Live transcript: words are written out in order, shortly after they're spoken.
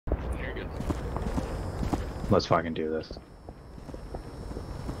Let's fucking do this.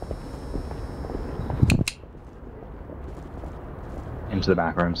 Into the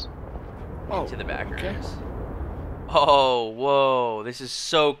back rooms. Oh, Into the back rooms. okay. Oh, whoa, this is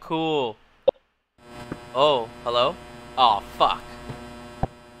so cool. Oh, hello? Oh, fuck.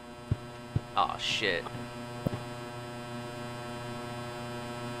 Oh, shit.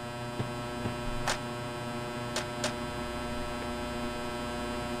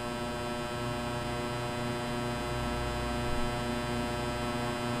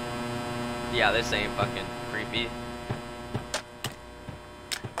 Yeah, this ain't fucking creepy.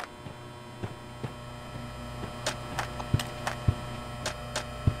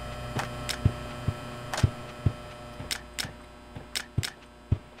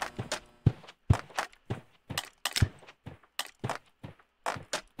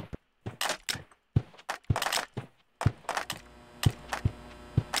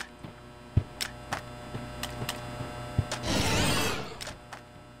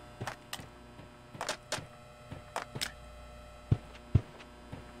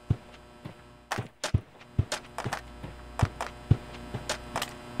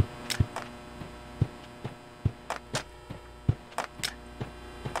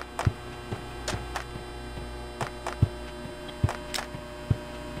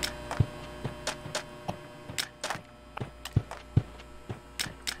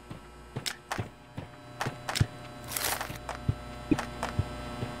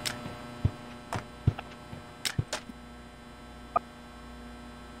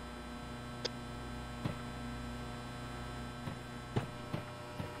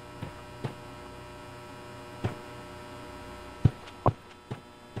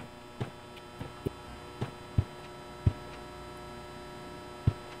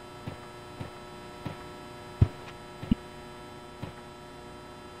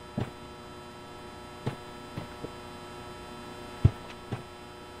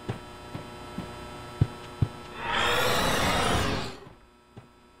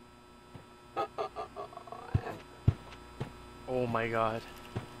 Oh my god.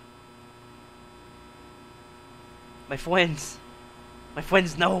 My friends! My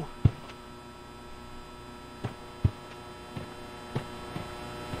friends, no!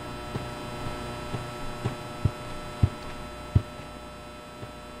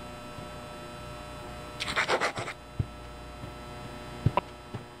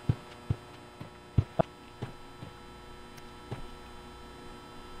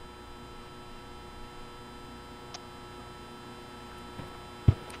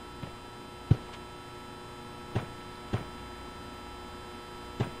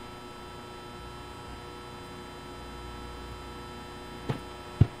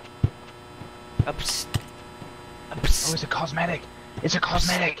 Ups. Ups. Oh, it's a cosmetic. It's a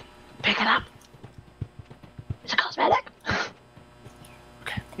cosmetic. Pick it up. It's a cosmetic.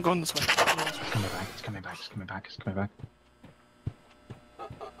 Okay, I'm going this way. It's coming back. It's coming back. It's coming back. It's coming back.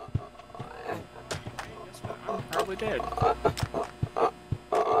 Guess what? I'm probably dead.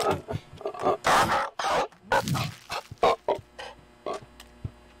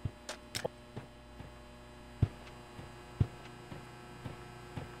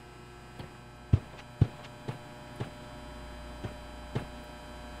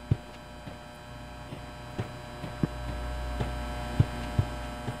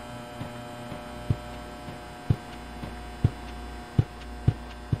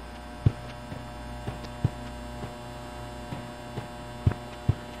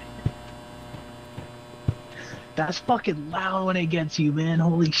 That's fucking loud when it gets you, man.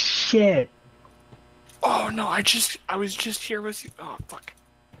 Holy shit. Oh no, I was just here with you. Oh fuck.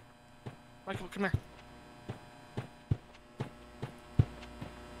 Michael, come here.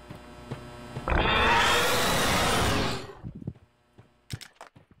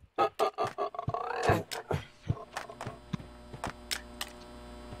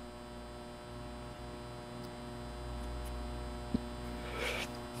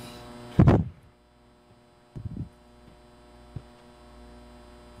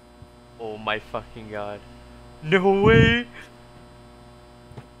 Oh my fucking god. No way!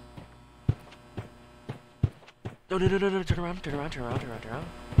 No, no, no, no, no, turn around, turn around, turn around, turn around, turn around.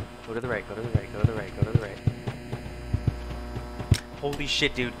 Go to the right, go to the right, go to the right, go to the right. Holy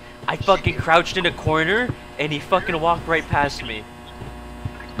shit, dude. I fucking crouched in a corner, and he fucking walked right past me.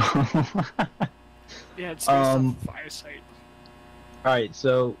 Yeah, it's based on fire site. Alright,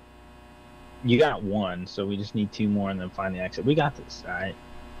 so you got one, so we just need two more and then find the exit. We got this, alright?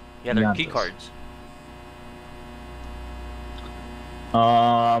 Yeah, they're key cards.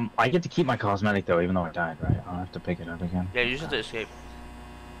 I get to keep my cosmetic though, even though I died, right? I'll have to pick it up again. Yeah, you just have to escape.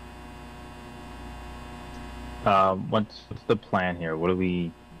 What's the plan here? What are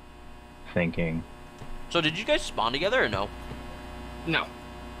we thinking? So did you guys spawn together or no? No.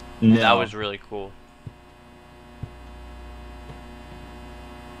 No. That was really cool.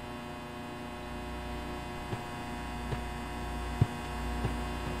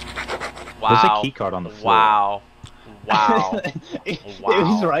 Wow. There's a key card on the floor. Wow. Wow. It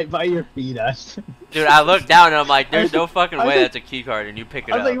Wow. was right by your feet, Ashton. Dude, I looked down and I'm like, there's no fucking way that's a key card, and you pick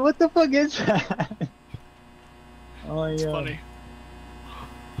it I up. was like, what the fuck is that? Oh It's yeah. funny.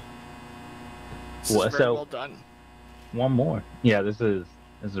 This What, is very so- well done. One more. Yeah, this is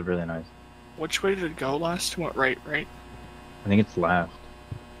really nice. Which way did it go last? Went right, right? I think it's left.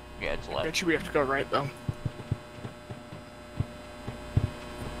 Yeah, it's I left. bet you we have to go right though.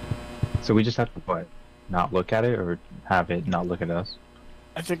 So we just have to what? Not look at it, or have it not look at us?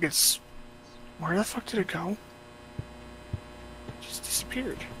 I think it's. Where the fuck did it go? It just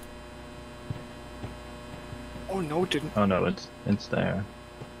disappeared. Oh no, it didn't. Oh no, it's there.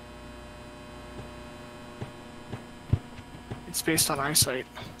 It's based on eyesight.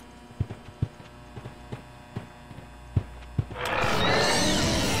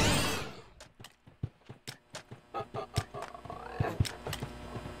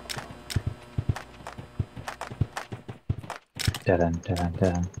 Dead end, dead end,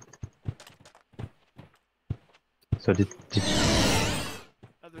 dead end. So did you...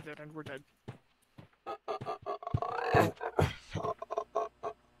 Other dead end, we're dead.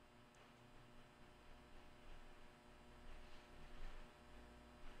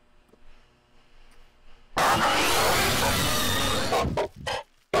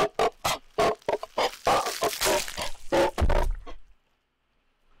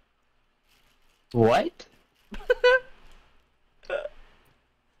 What?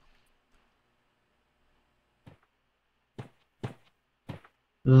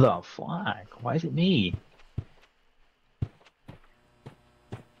 The fuck? Why is it me?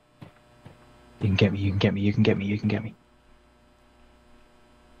 You can get me, you can get me, you can get me, you can get me.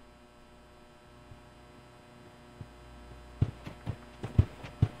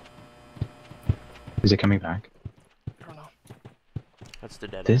 Is it coming back? I don't know. That's the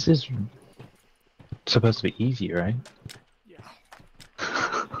dead end. This is supposed to be easy, right? Yeah.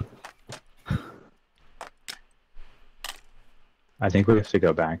 I think we have to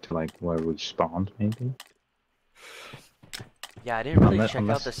go back to like where we spawned, maybe. Yeah, I didn't really Unless- check out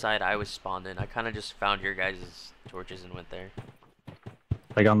unless- the side I was spawned in. I kind of just found your guys' torches and went there.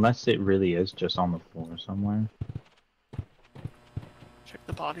 Like unless it really is just on the floor somewhere. Check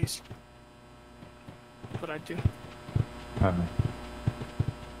the bodies. That's what I do. Okay.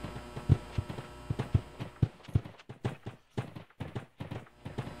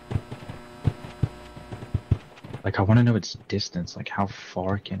 Like I want to know its distance. Like how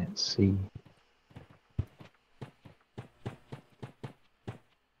far can it see?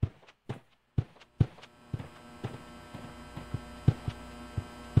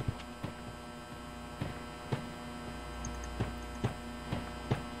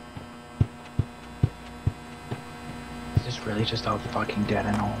 Is this really just a fucking dead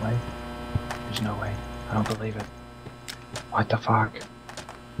end all the way? There's no way. I don't believe it. What the fuck?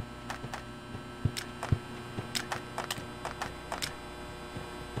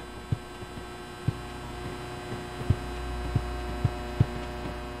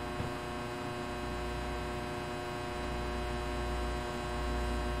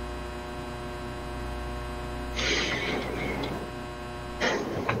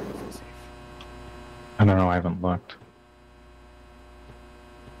 I don't know, I haven't looked.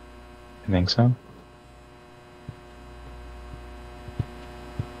 You think so?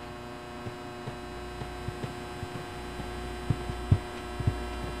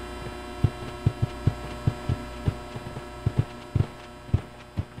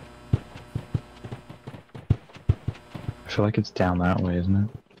 I feel like it's down that way, isn't it?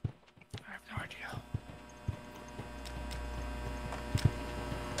 I have no idea.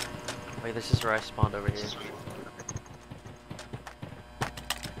 Wait, this is where I spawned over here.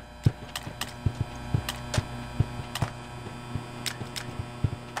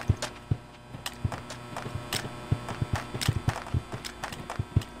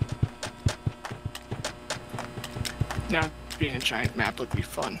 Now, being a giant map would be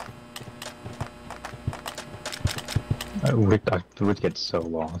fun. I would get so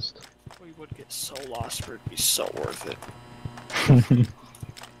lost. We would get so lost, but it'd be so worth it.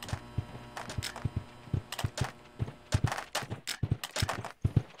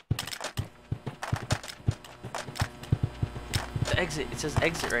 The exit. It says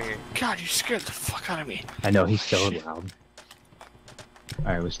exit right here. God, you scared the fuck out of me. I know, he's so Shit. loud.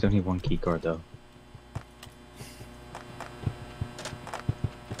 Alright, we still need one key card though.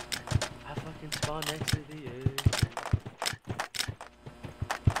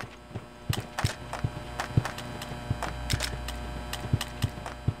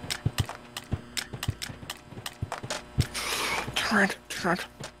 around. Turn around.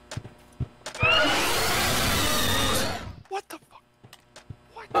 What the fuck?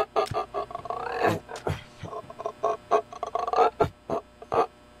 What?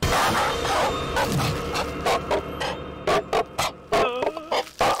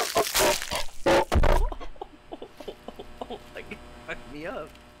 Like, fuck me up.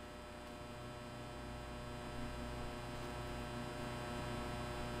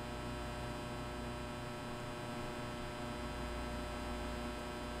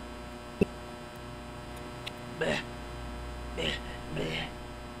 Bleh. Bleh. Bleh.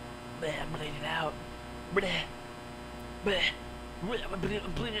 Bleh. I'm bleeding out. Bleh. Bleh. Bleh. I'm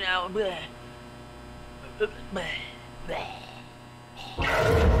bleeding out. Bleh. Bleh. Bleh.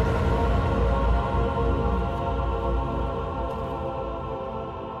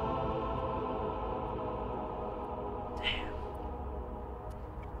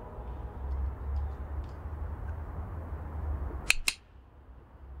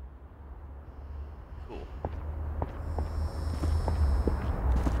 Cool.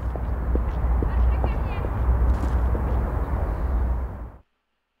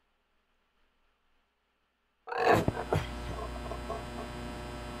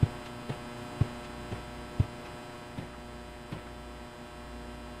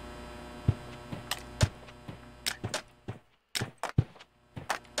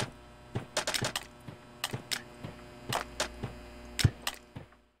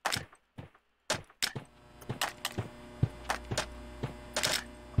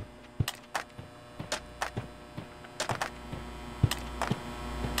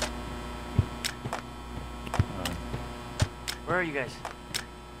 Where are you guys?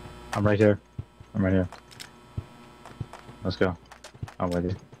 I'm right here. I'm right here. Let's go. I'm with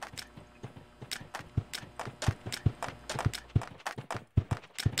you.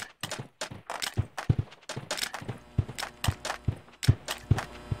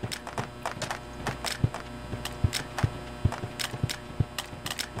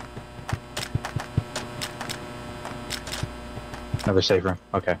 Another safe room.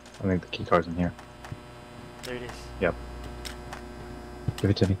 Okay. I think the key card's in here. There it is. Yep. Give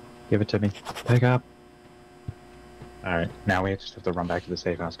it to me. Give it to me. Pick up. Alright. Now we just have to run back to the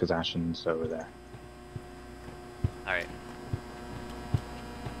safe house because Ashton's over there. Alright.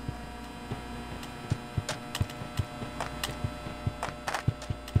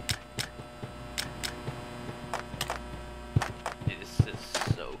 Dude, this is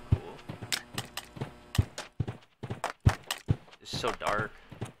so cool. It's so dark.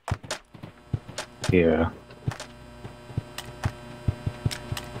 Yeah.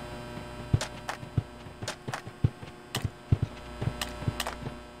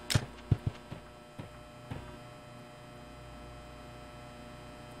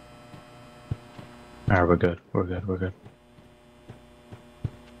 Alright, we're good. We're good. We're good.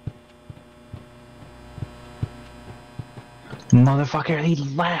 Motherfucker, he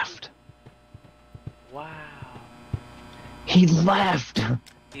left! Wow. He left!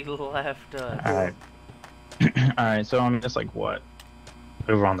 He left us. Alright. Alright, so I'm just like, what?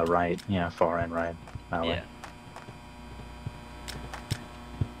 Over on the right. Yeah, far end right. That way. Yeah.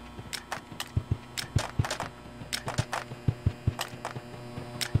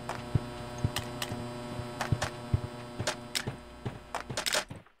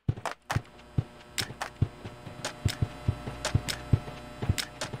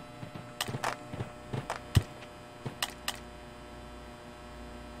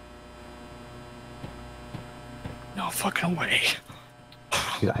 No fucking way.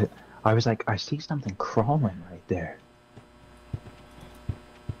 Dude, I was like, I see something crawling right there.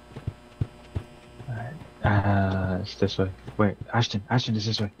 Alright. It's this way. Wait, Ashton, it's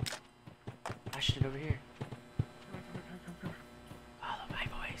this way. Ashton, over here. Follow my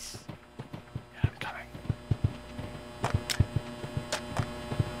voice. Yeah, I'm coming.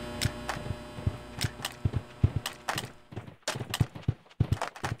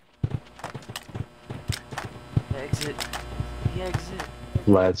 Exit. The exit.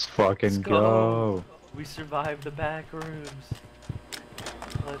 Let's fucking Let's go. go. We survived the back rooms.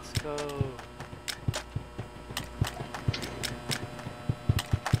 Let's go.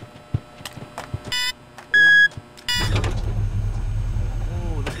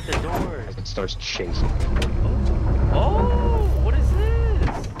 Oh, look at the door. As it starts chasing. Oh, what is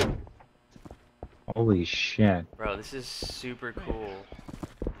this? Holy shit. Bro, this is super cool.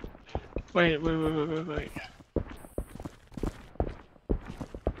 Wait.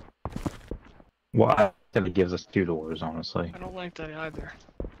 Well, it gives us 2 doors, honestly. I don't like that either.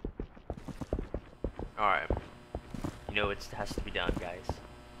 Alright. You know it has to be done, guys.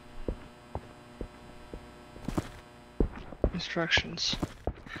 Instructions.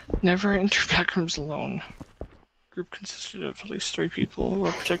 Never enter backrooms alone. Group consisted of at least 3 people who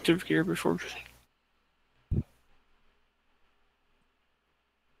wore protective gear before.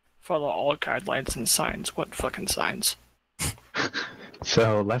 Follow all guidelines and signs. What fucking signs?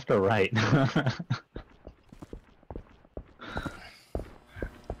 So, left or right?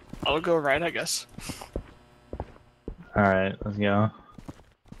 I'll go right, I guess. Alright, let's go.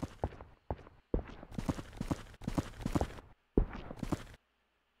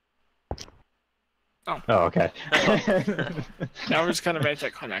 Oh. Oh, okay. That was kind of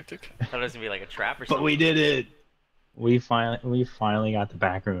anticlimactic. I thought it was gonna be like a trap or something. But we did it! We finally got the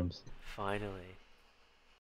back rooms. Finally.